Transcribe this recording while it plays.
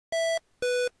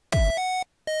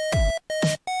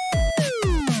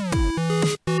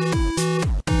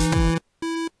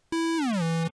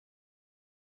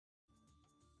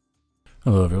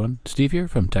Hello everyone, Steve here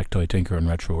from Tech Toy Tinker and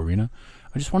Retro Arena.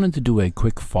 I just wanted to do a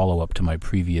quick follow-up to my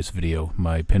previous video,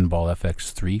 my Pinball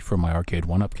FX3 from my arcade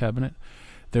 1-up cabinet.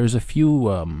 There's a few,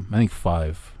 I think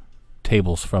 5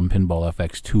 tables from Pinball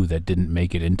FX2 that didn't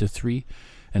make it into 3,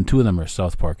 and 2 of them are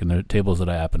Southpark, and they're tables that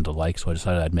I happen to like, so I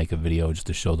decided I'd make a video just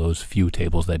to show those few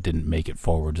tables that didn't make it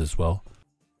forwards as well.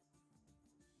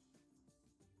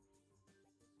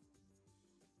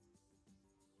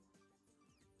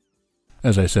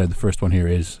 As I said, the first one here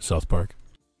is Southpark.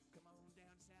 Come on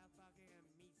down to Southpark and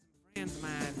meet some friends of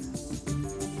mine.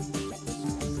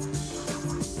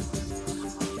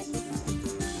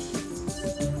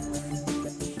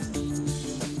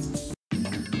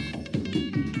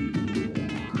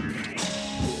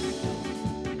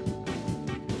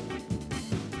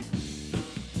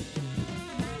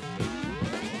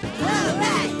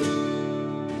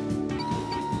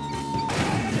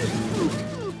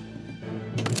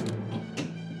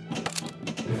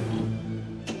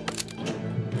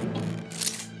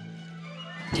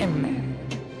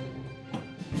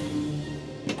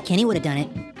 Kenny would have done it.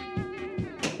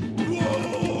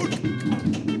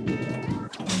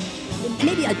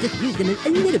 Maybe I'll just use them a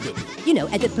little bit, you know,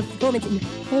 as a performance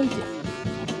enhancer.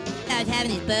 I was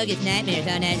having these bogus nightmares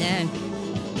on that zone.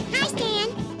 Hi, Stan.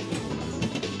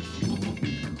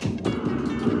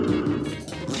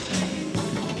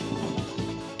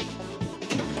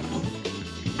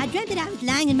 I dreamt that I was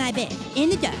lying in my bed, in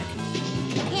the dark.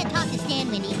 You can't talk to Stan,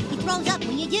 Winnie. He throws up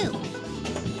when you do.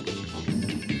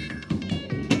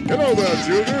 Hello there,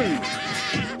 children.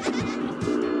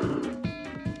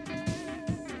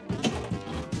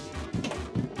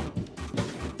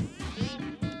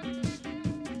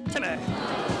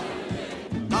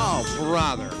 Oh,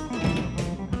 brother.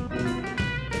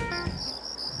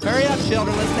 Hurry up,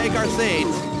 children. Let's take our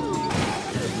seats.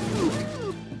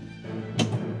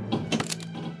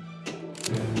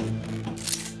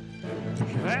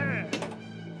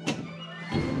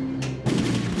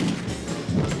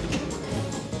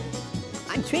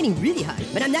 I'm training really hard,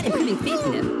 but I'm not improving fast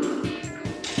enough.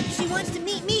 She wants to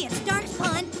meet me at Stark's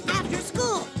Pond after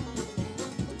school.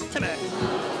 Get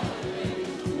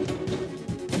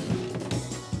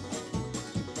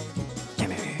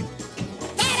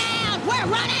out! We're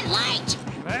running late!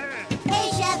 Hey,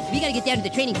 Chef! We gotta get down to the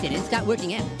training center and start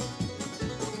working out.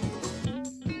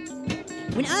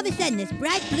 When all of a sudden, this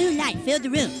bright blue light filled the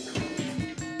room.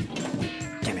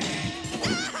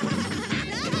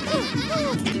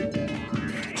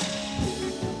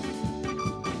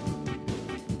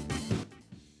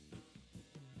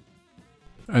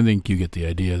 I think you get the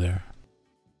idea there.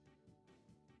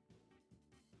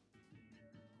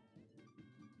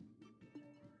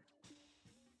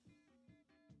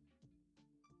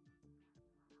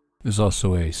 There's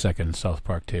also a second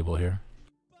Southpark table here.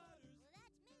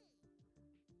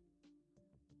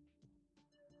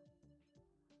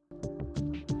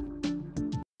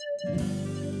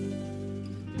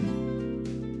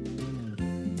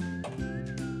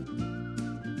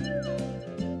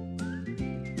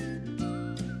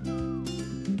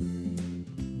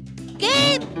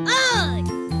 Game on!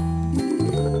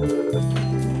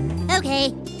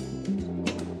 Okay.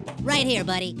 Right here,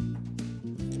 buddy.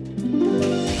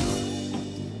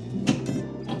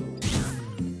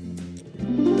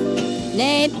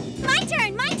 Lame.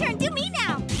 My turn, do me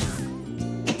now!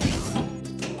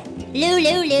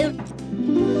 Lou.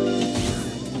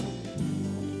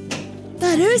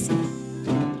 Butters?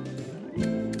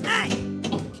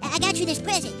 I got you this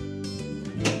present.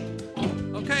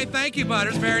 Okay, thank you,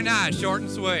 Butters. Very nice. Short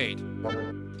and sweet.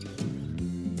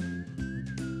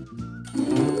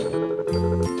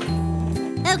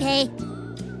 Okay.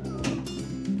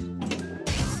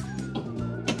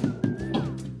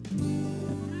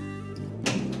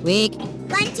 Weak.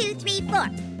 1, 2, 3, 4.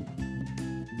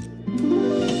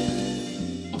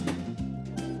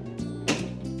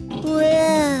 Whoa.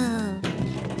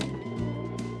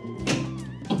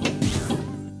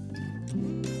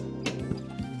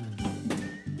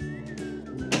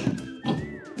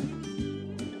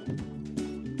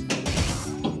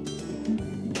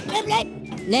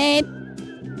 Lame.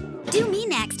 Do me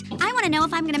next. I want to know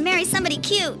if I'm going to marry somebody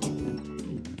cute.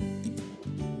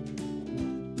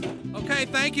 Okay,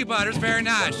 thank you, Butters. Very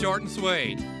nice. Short and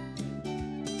sweet.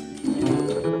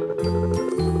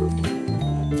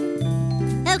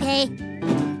 Okay.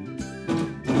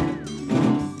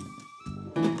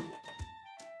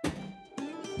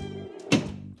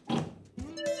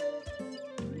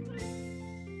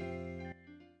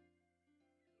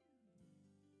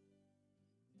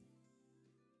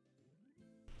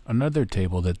 Another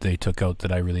table that they took out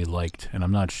that I really liked, and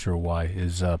I'm not sure why,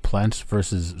 is Plants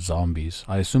vs. Zombies.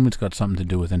 I assume it's got something to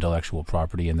do with intellectual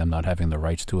property and them not having the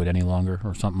rights to it any longer,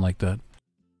 or something like that.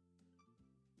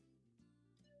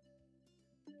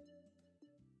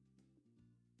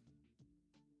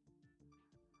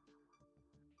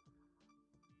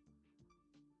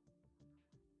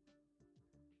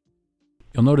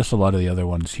 You'll notice a lot of the other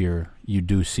ones here you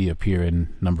do see appear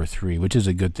in number 3, which is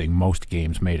a good thing. Most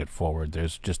games made it forward.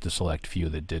 There's just a select few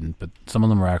that didn't, but some of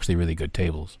them are actually really good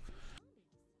tables.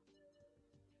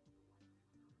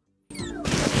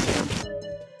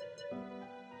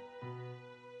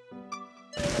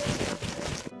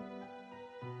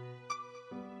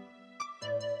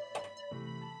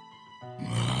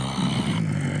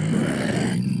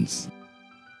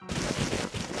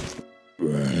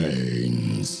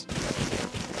 Brains.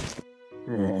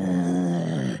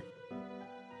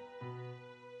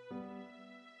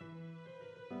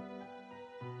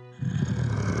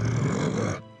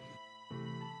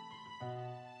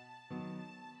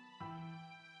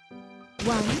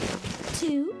 One,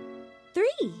 two,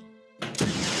 three.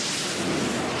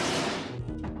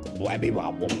 Wabby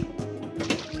wobble.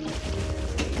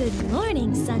 Good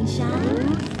morning,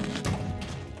 sunshine.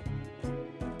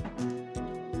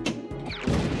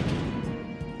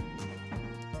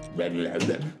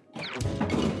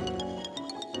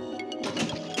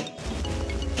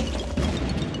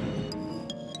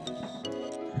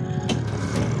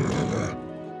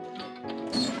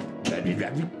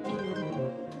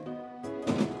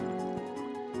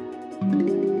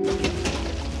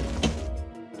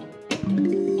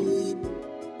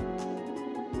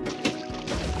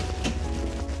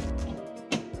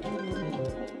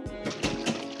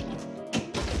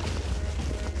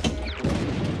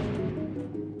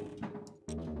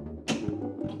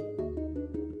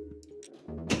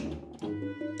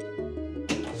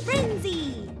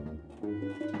 Frenzy!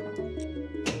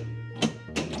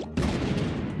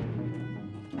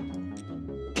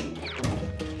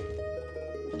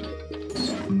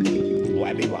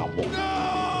 Wabby wobble.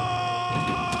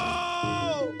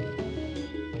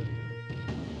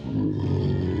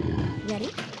 Ready,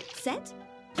 set,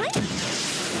 play.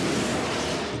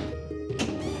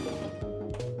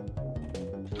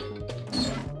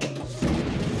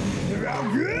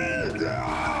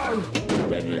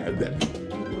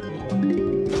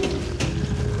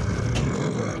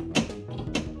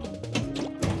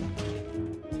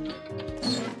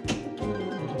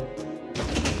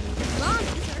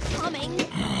 Zombies are coming!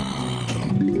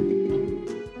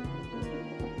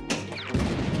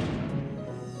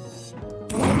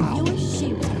 Wear your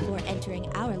shoes before entering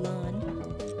our lawn.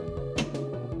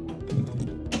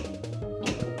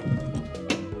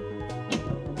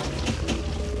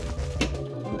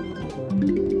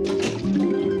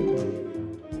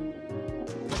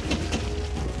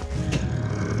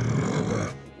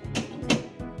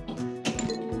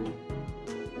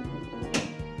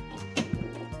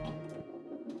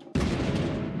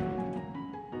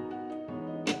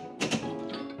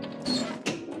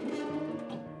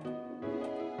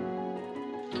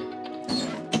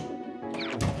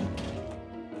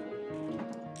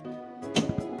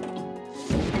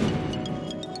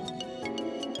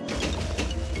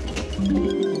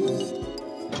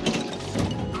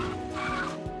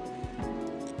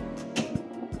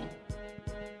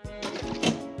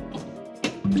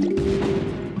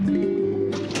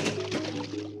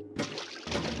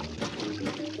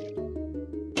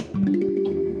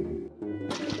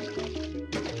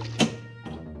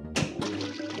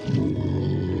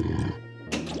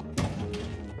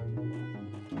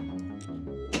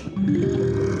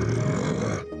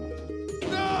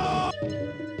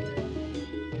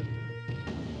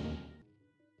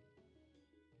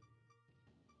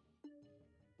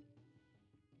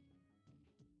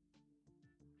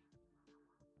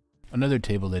 Another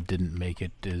table that didn't make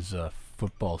it is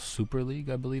Football Super League,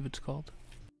 I believe it's called.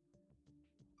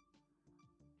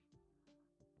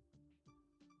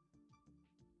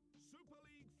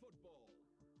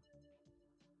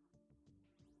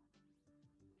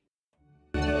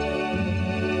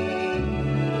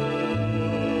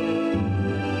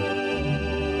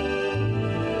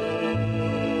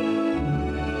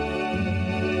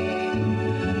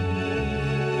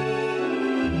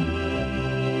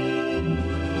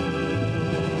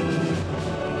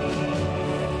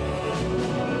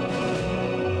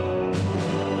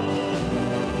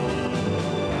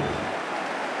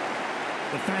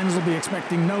 The fans will be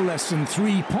expecting no less than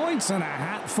 3 points and a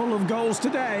hat full of goals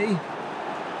today.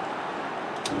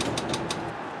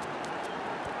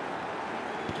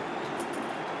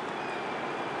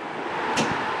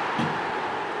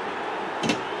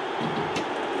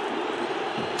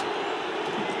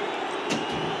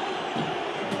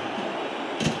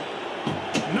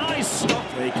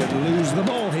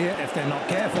 if they're not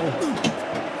careful.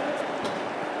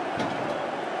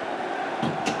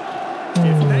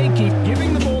 If they keep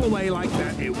giving the ball away like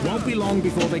that, it won't be long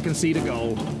before they concede a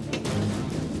goal. You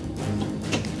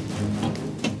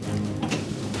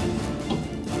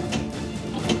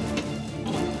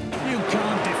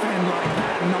can't defend like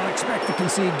that and not expect to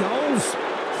concede goals.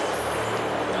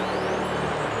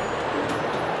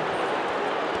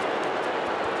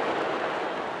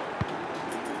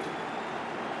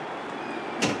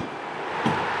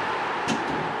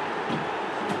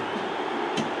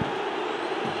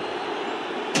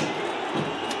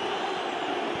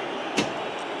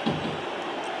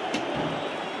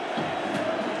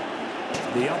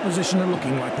 The opposition are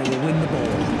looking like they will win the ball.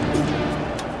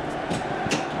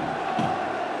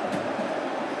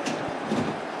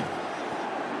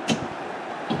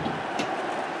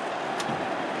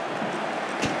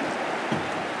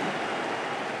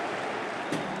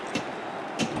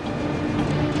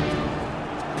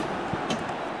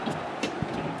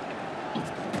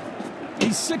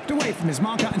 He slipped away from his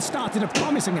marker and started a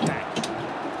promising attack.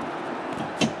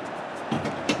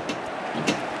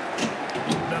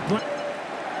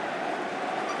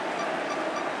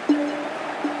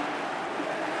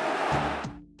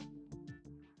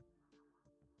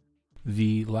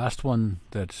 The last one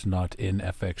that's not in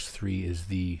FX3 is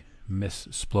the Miss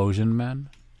Splosion Man.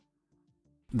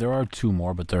 There are two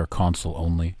more, but they're console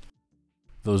only.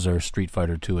 Those are Street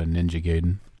Fighter 2 and Ninja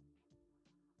Gaiden.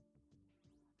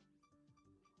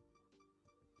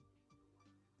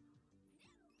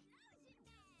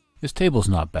 This table's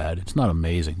not bad. It's not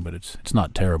amazing, but it's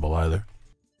not terrible either.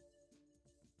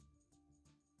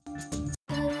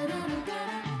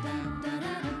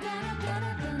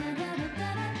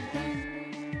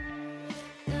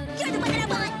 You're the one that I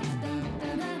want.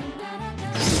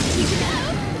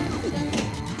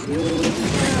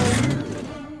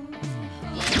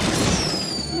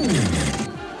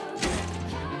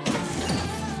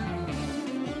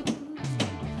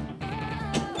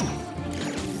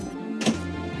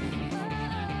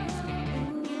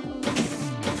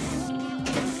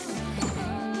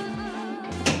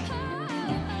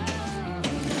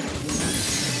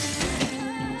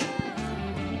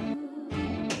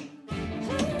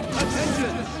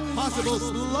 Possible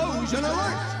explosion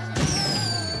alert!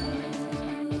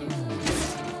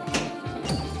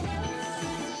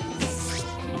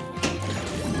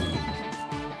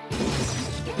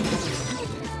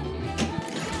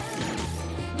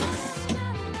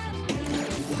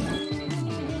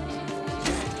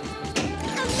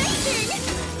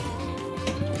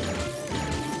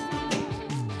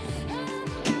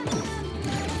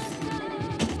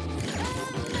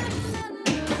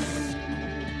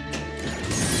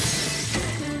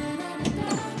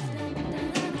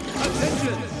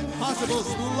 Possible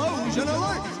explosion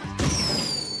alert!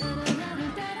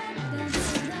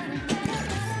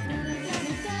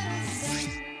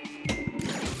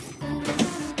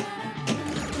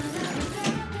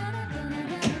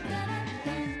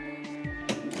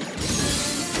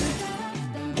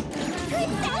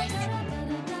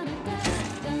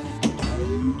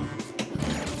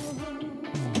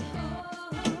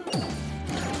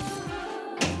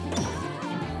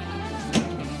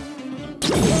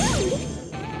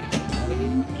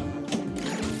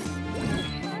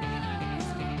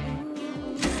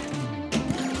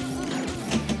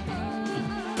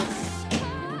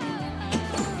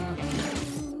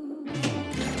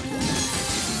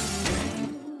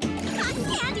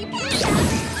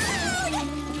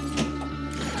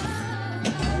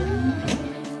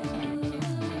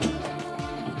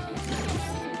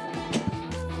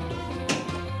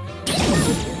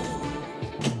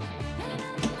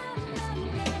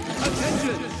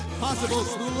 Possible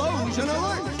explosion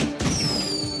alert!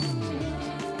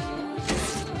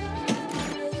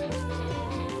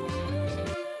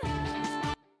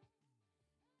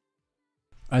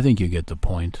 I think you get the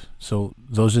point. So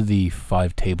those are the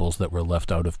 5 tables that were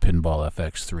left out of Pinball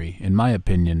FX3. In my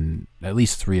opinion, at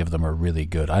least 3 of them are really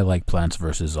good. I like Plants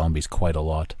vs. Zombies quite a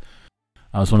lot.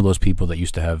 I was one of those people that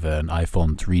used to have an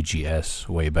iPhone 3GS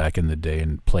way back in the day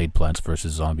and played Plants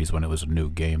vs. Zombies when it was a new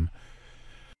game.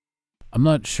 I'm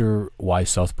not sure why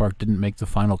Southpark didn't make the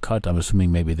final cut. I'm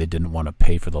assuming maybe they didn't want to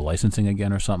pay for the licensing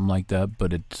again or something like that,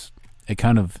 but it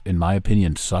kind of, in my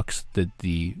opinion, sucks that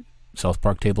the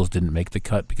Southpark tables didn't make the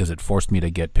cut because it forced me to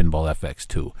get Pinball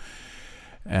FX2.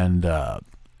 And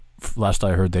last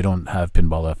I heard, they don't have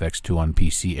Pinball FX2 on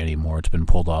PC anymore. It's been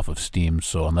pulled off of Steam,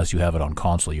 so unless you have it on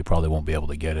console, you probably won't be able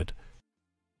to get it.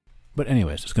 But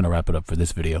anyways, it's going to wrap it up for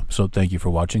this video. So thank you for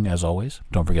watching, as always.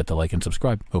 Don't forget to like and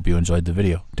subscribe. Hope you enjoyed the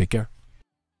video. Take care.